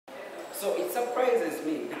So it surprises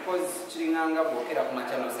me because Chiringanga Bokera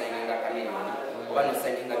Kumachano signing a Chameleon, one is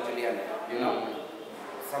signing a Julian, you know.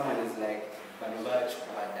 Someone is like,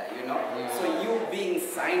 you know. So you being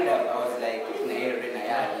signed up, I was like,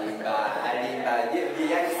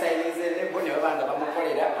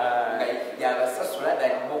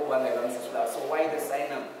 so why the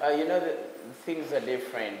sign up? You know, things are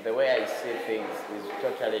different. The way I see things is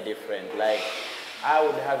totally different. Like, I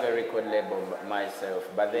would have a record label myself,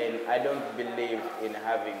 but then I don't believe in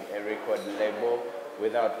having a record label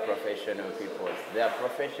without professional people. They are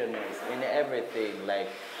professionals in everything, like,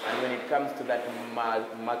 and when it comes to that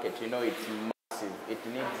market, you know, it's massive. It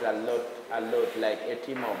needs a lot, like a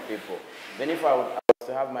team of people. Then if I was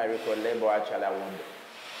to have my record label, actually,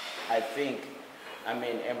 I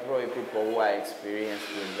mean, employ people who are experienced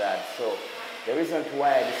with that. So the reason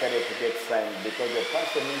why I decided to get signed, because the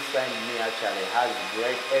person who signed me actually has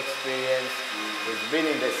great experience. He's been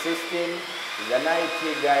in the system. He's an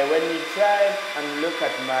IT guy. When you try and look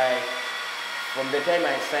at from the time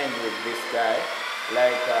I signed with this guy,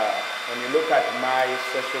 like when you look at my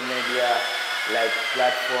social media, like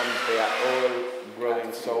platforms, they are all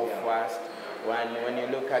growing so fast. When you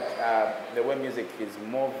look at the way music is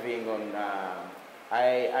moving on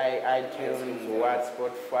iTunes,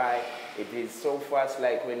 Spotify, it is so fast.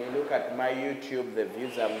 Like when you look at my YouTube, the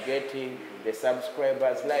views I'm getting, the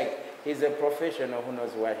subscribers, like he's a professional who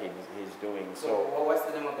knows what he's doing. So what's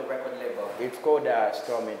the name of the record label? It's called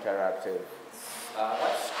Storm Interactive.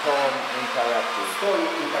 What? Storm Interactive. Storm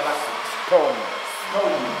Interactive. Storm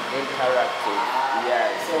Interactive. Yeah.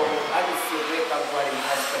 So artists you break up what in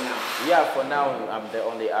us for now? Yeah, for now I'm the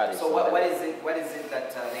only artist. So what is it that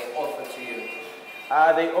they offer to you?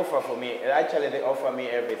 They offer for me, actually they offer me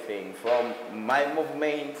everything from my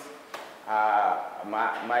movement, how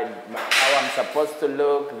I'm supposed to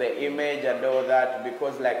look, the image and all that,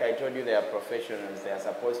 because like I told you, they are professionals. They are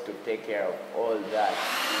supposed to take care of all that.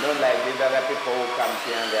 Not like these other people who come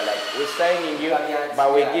here and they're like, we're signing you,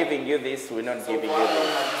 but we're giving you this, we're not giving you this.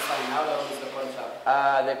 How long is the contract?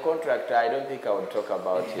 The contract, I don't think I would talk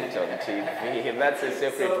about it on TV. That's a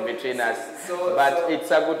secret between us. But it's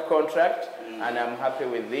a good contract. And I'm happy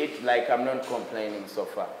with it. Like, I'm not complaining so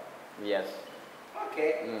far. Yes.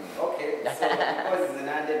 Okay. Okay. So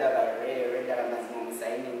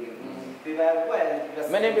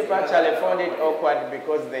because many people actually found it awkward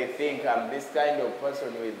because they think I'm this kind of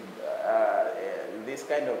person with this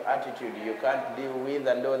kind of attitude you can't deal with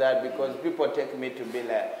and all that, because people take me to be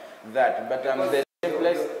like that. But I'm the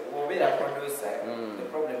simplest. We're a producer. The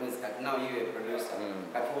problem is that now you're a producer.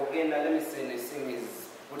 But again, let me say, Nassim is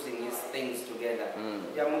putting his things together.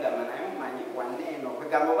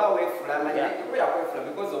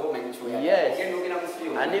 Yes.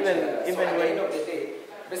 And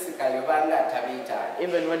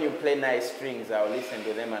even when you play nice strings, I'll listen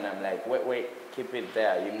to them and I'm like, wait, keep it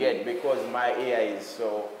there. You get, because my ear is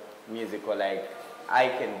so musical, like I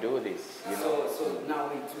can do this, you know. So now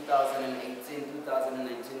in 2018,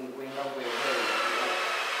 2019, going up with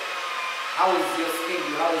how is your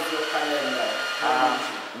schedule? How is your calendar?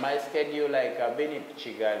 My schedule, like I've been in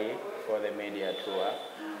Kigali for the media tour,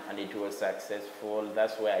 and it was successful.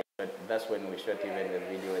 That's when we shot even the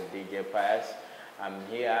video with DJ Pius. I'm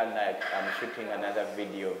here, like I'm shooting another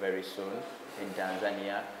video very soon in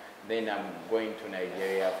Tanzania. Then I'm going to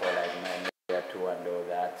Nigeria for like my media tour and all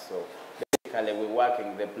that. So basically we're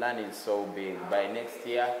working. The plan is so big. By next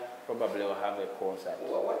year, probably we'll have a concert.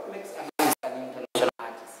 What makes an international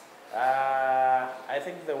artist? I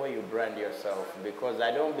think the way you brand yourself, because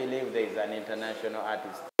I don't believe there is an international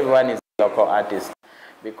artist. Everyone is a local artist.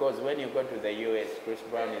 Because when you go to the US, Chris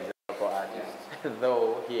Brown is a local artist,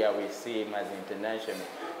 though here we see him as international.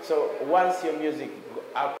 So once your music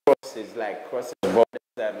crosses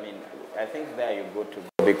borders, I mean, I think there you go to go,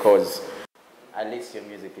 because at least your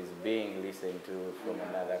music is being listened to from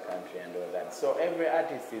another country and all that. So every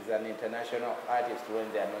artist is an international artist when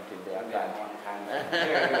they are not in their country.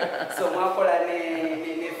 So Makola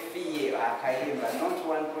not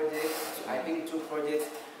one project, I think 2 projects,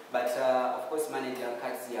 but of course manager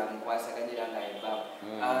Katsi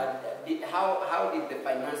how did the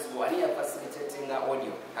finance go? Are you facilitating the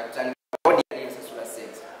audio?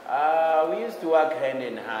 We used to work hand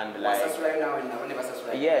in hand. Like,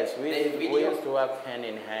 yes, we used to work hand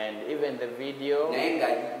in hand. Even the video.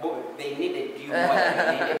 They needed you more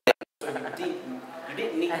than you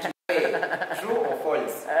didn't need to pay. True or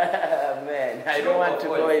false? Man, I don't want to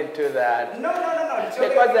go into that. No.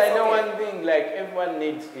 Because I know one thing, like everyone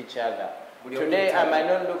needs each other. Today, I might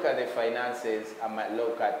not look at the finances, I might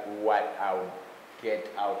look at what I would get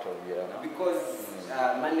out of, you know. Because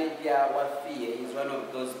manager Wafie is one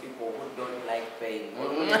of those people who don't like paying.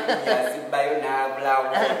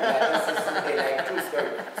 Like true story.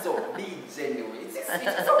 So be genuine. It's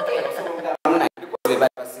okay. So because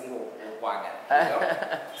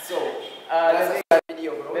so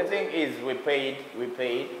the thing is, we paid.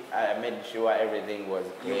 I made sure everything was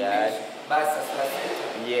clear.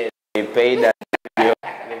 Yes, we paid. The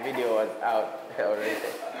video was out already.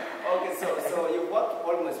 Okay, so you worked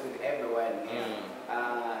almost with everyone.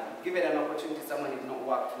 Given an opportunity, someone you've not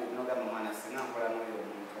worked with, no government, either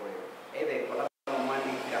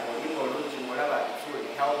money, whatever, it would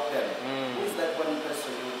help them. Who's that one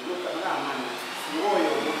person you look at?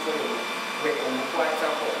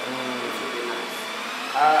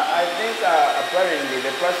 I think apparently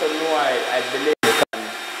the person who I believe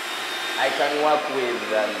I can work with,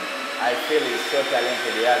 and I feel is so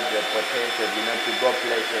talented, he has the potential, you know, to go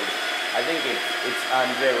places. I think it's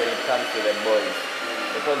Andre when it comes to the boys.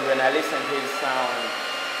 Because when I listen to his sound,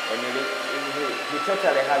 he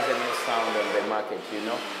totally has a new sound on the market, you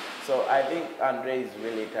know. So I think Andre is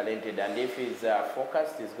really talented, and if he's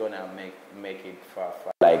focused, he's gonna make it far.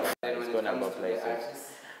 Like he's gonna go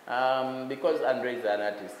places. Because Andre is an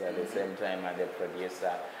artist at the same time and a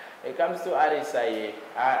producer. When it comes to artists, I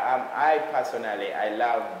personally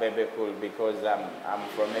love Bebe Cool because I'm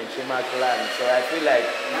from Enchima clan, so I feel like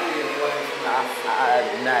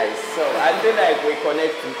nice. So I feel like we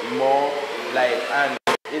connect more. Like, and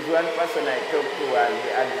is one person I talk to and he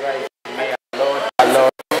advised me a lot.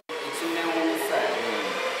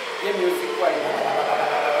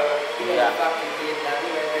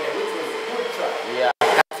 Yeah.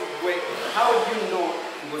 How do you know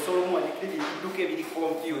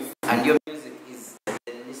confused and your music is the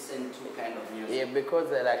listen to kind of music? Yeah,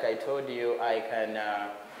 because like I told you, I can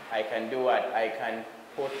do what I can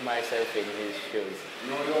put myself in his shoes,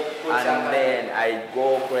 and then I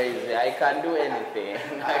go crazy. I can do anything.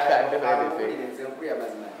 I can do anything.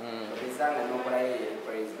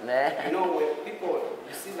 You know, when people,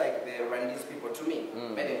 you see, like the Rwandese people, to me,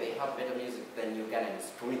 better they have better music than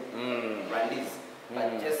Ugandans, to me, Rwandese.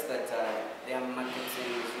 But just that their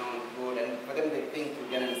marketing is not good, and for them they think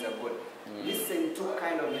Ugandans are good. Listen to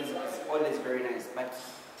kind of music is always very nice, but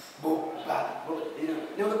I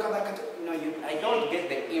don't get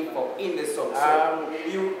the info in the song. So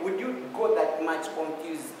would you go that much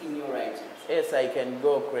confused in your writings? Yes, I can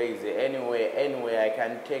go crazy. Anyway, I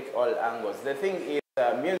can take all angles. The thing is,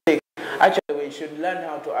 music, actually we should learn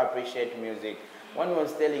how to appreciate music. One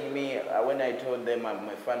was telling me, when I told them I'm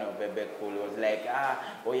a fan of Bebe Cool, was like, and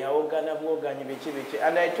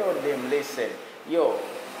I told them, listen,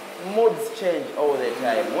 moods change all the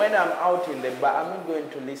time. When I'm out in the bar, I'm not going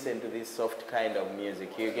to listen to this soft kind of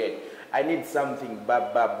music, you get. I need something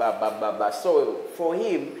ba. So for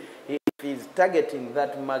him, if he's targeting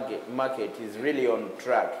that market, he's really on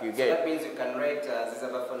track, you get. So that means you can write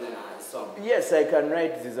Zizabafane song? Yes, I can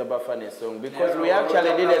write Zizabafane song because we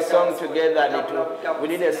actually did a song together. We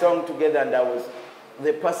did a song together and I was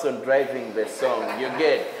the person driving the song, you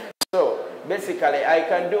get. So basically, I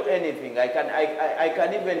can do anything. I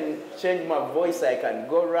can even change my voice. I can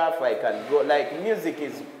go rough. I can go like music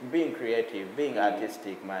is being creative, being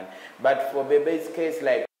artistic, man. But for Bebe's case,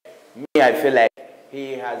 like me, I feel like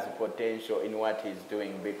he has potential in what he's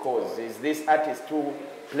doing because he's this artist who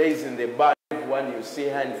plays in the band. When you see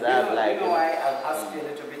hands up, like why I've asked you a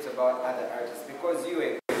little bit about other artists because you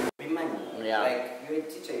are money. Yeah. Like you're a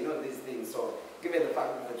teacher, you know these things. So given the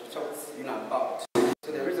fact that you talk, about.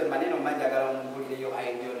 So the reason Maneno Manjagara would your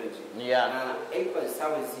ideology. Yeah. Apis,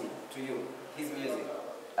 how is he to you? His music.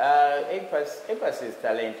 Apis is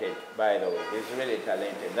talented, by the way. He's really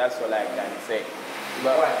talented. That's all I can say.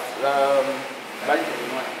 But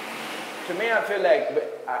to me, I feel like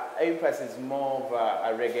Apis is more of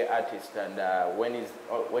a reggae artist, and when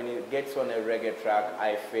he gets on a reggae track,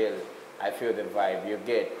 I feel the vibe. You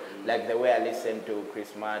get like the way I listen to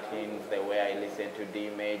Chris Martin, the way I listen to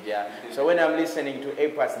D Major. So when I'm listening to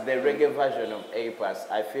Apis, the reggae version of Apis,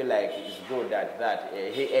 I feel like he's good at that.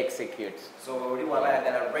 He executes. So you are like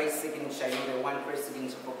a race signature, the one race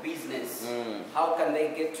signature for business. How can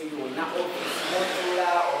they get to you? Now,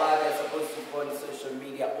 or are they supposed to go on social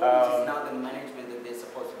media? Or it is now the management that they're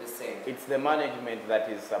supposed to be saying? It's the management that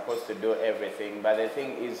is supposed to do everything. But the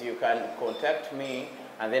thing is, you can contact me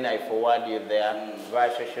and then I forward you there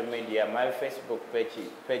via social media. My Facebook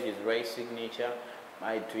page is Ray Signature.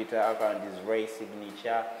 My Twitter account is Ray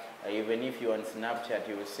Signature. Even if you're on Snapchat,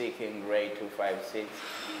 you will see King Ray 256.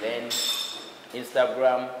 Then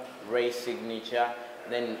Instagram, Ray Signature.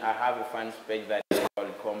 Then I have a fans page that is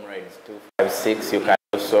called Comrades 256. You can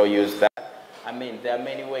also use that. I mean, there are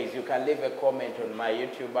many ways. You can leave a comment on my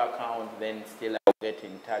YouTube account, then still I'll get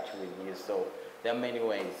in touch with you. So there are many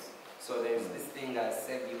ways. So there's this thing that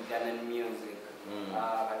said Ugandan music.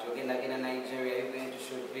 But you're again in Nigeria, you're going to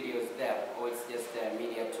shoot videos there, or it's just a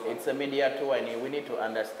media tour? It's a media tour, and we need to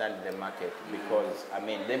understand the market because, I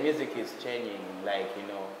mean, the music is changing. Like, you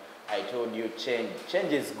know, I told you, change.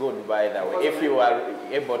 Change is good, by the way, if you are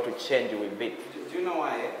able to change with it. Do you know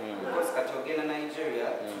why? Because Katogena,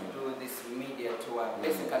 Nigeria, to do this media tour,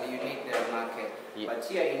 basically you need the market. Yeah. But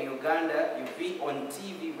here in Uganda, you be on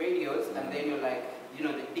TV, radios, and then you're like, you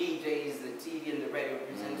know, the DJs, the TV and the radio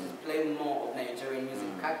presenters play more of Nigerian music,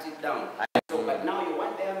 cut it down. So, but now you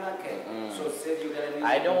want their market. So say you got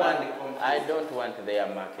I don't want their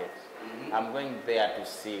market. I'm going there to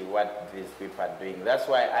see what these people are doing. That's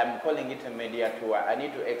why I'm calling it a media tour. I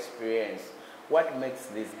need to experience what makes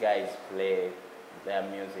these guys play their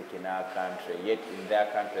music in our country, yet in their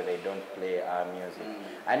country they don't play our music.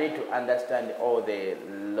 I need to understand all the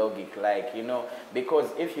logic, like, you know,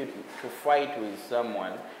 because if you to fight with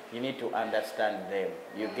someone, you need to understand them.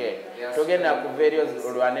 You get. Togenda ku various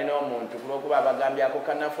olwanene omuntu kulokuba abagambya ko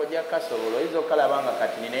kanafoja kasobolo izo kalabanga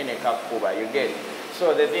kati nene kakuba. You get.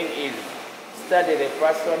 So the thing is, study the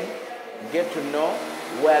person, get to know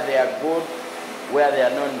where they are good, where they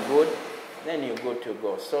are not good. Then you go to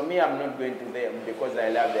go. So me, I'm not going to them because I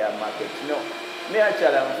love their market. No. Me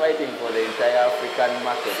actually, I'm fighting for the entire African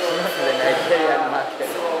market, not the Nigerian market.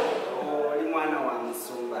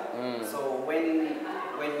 So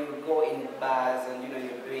when you go in bars and, you know,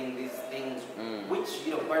 you're doing these things, which,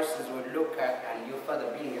 you know, persons would look at, and your father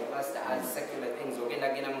being a pastor as secular things, so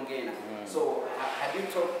have you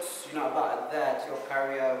talked, you know, about that, your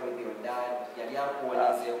career with your dad?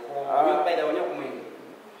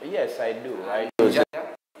 Yes, I do. I do.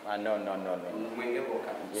 No.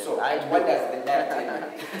 Yes, so, what does the dad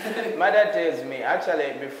tell you? Mother tells me,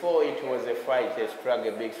 actually, before it was a fight,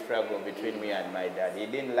 a big struggle between me and my dad. He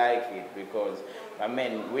didn't like it because, I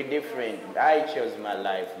mean, we're different. I chose my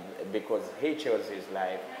life because he chose his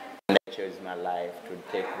life, and I chose my life to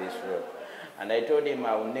take this road. And I told him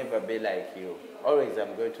I will never be like you. Always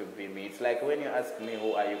I'm going to be me. It's like when you ask me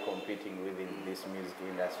who are you competing with in this music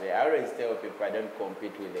industry, I always tell people I don't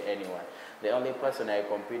compete with anyone. The only person I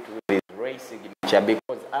compete with is Ray Signature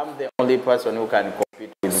because I'm the only person who can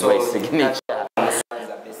compete with Ray Signature.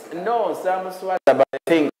 No, Sam Swaza, but the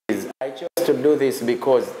thing is, I chose to do this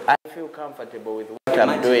because I feel comfortable with what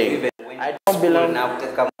I'm doing. I don't belong.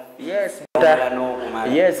 Yes,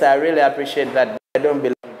 yes, I really appreciate that. But I don't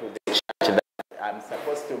belong to the church that I'm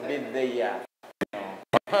supposed to be there.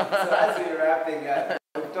 So as we're wrapping up,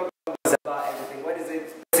 we're talking about everything. What is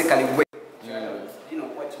it basically? You know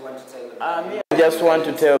what you want to tell them? I just want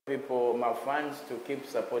to tell people, my fans, to keep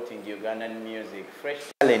supporting Ugandan music.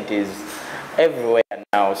 Fresh talent is everywhere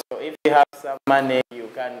now. So if you have some money you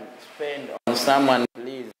can spend on someone,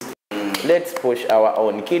 please. Let's push our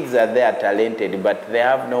own. Kids are there talented, but they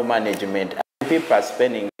have no management. And people are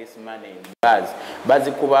spending this money in bars.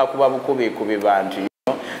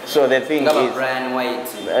 So the thing is, Brian White.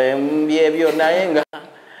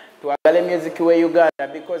 To agale music where Uganda,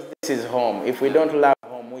 because this is home. If we don't love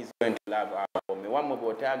home, who is going to love our home?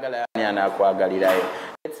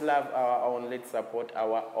 Let's love our own. Let's support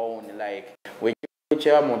our own. Like we very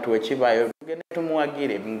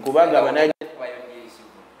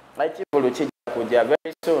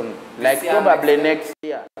soon, like probably next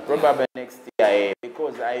year,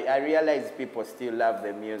 because I realize people still love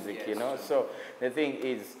the music, you know. So the thing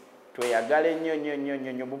is, tweyagale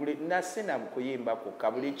nnyo buli nasina kuyimba ku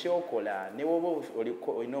kabuli kyokola ne woba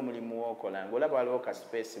olina omulimu wokola ng'olaba waliwo ka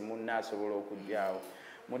space munna asobola okujjaawo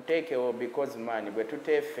muteekewo because man bwe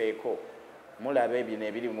tuteefeeko mulaba ebyo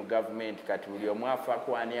ebiri mu gavumenti kati buli omu afa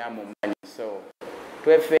kwani amumanyi so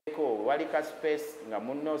twefeeko wali ka space nga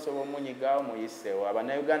munno osobola omunyigaawo muyiseewo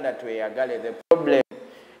abannayuganda tweyagale the problem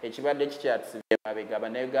ekibadde kikyatusibe mabega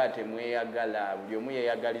abannayuganda temweyagala buli omu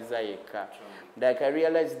yeeyagaliza yekka. Like I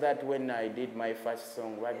realized that when I did my first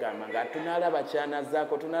song,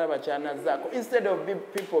 instead of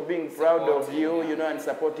people being proud of you, you know, and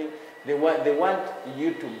supporting, they want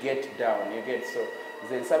you to get down. You get so.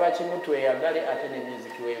 Then sabachimu tweyagale ate ne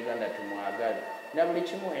music we Uganda tumwagale. Na buli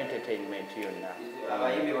kimu entertainment yonna.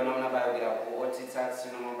 Abayimbi banaona bayogira ku OT tax,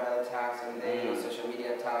 you know, mobile tax, and then social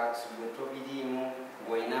media tax, butobidimu.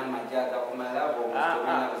 And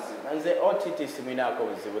the OTT seminako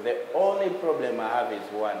buzibu. The only problem I have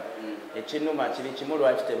is one. Echinuma chiri chimulu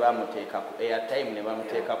achite bamuteka ku airtime ne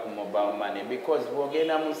bamuteka ku mobile money because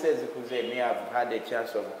bogena musezi kuze me have had a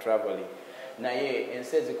chance of traveling. Naye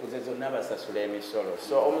ensezi kuze zonna basasula emisolo.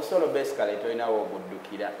 So omusolo basically toyina wo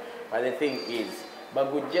guddukira. But the thing is,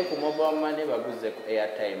 bagujje ku mobile money baguze ku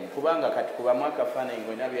airtime kubanga kati kubamu akafaananyi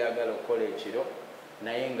ng'olina byagala okukola ekiro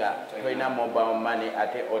naye nga tolina mobile money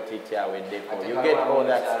ate OTT aweddeko. You get all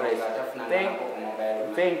that stress.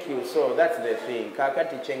 Thank you. So that's the thing.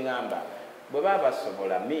 Kakati kyengamba bwe baba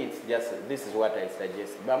basobola me, this is what I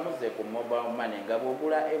suggest. Bamuze ku mobile money nga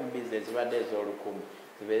bw'ogula MBs ezibadde ez'olukumi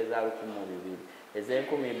zibeere za 1,200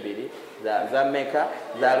 ez'enkumi za meka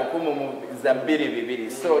za 2,200.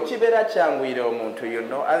 So kibeera kyanguyira omuntu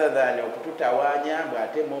other than okututawaanya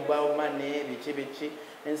bw'ate mobile money biki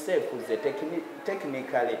ensi ekuze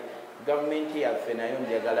technically gavumenti yaffe nayo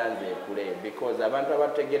njagala nze ekule because abantu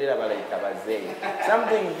abategerera balayita bazeeyi.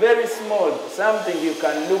 Something very small, something you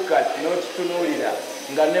can look at n'okitunuulira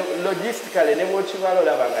nga logistically ne bw'okibala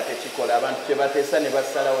olaba nga tekikola abantu kye bateesa ne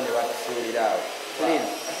basalawo ne batusuulira awo. Please,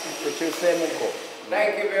 tukyuseemuko.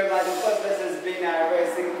 Thank you very much. Of course, this has been a very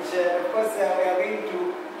signature. Of course, we are going to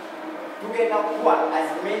get up as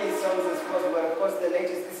many songs as possible. Of course, the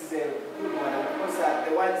latest, this is a good one. And of course,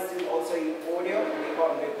 the one still also in audio. We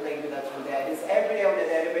can't be playing with that from there. It is every day on the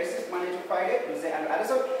daily basis, Monday to Friday. Luzze Andrew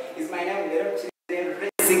Anderson is my name.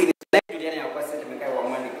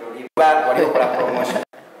 Promotion.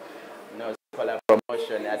 No, it's called a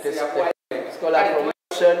promotion. It's called a promotion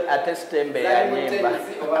at a stembe.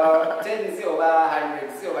 Over 10 over 100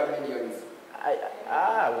 over millions.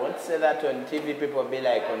 I won't say that on TV. People be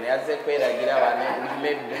like, on the other side,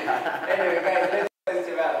 maybe. Anyway, guys, let's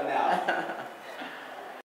festival now.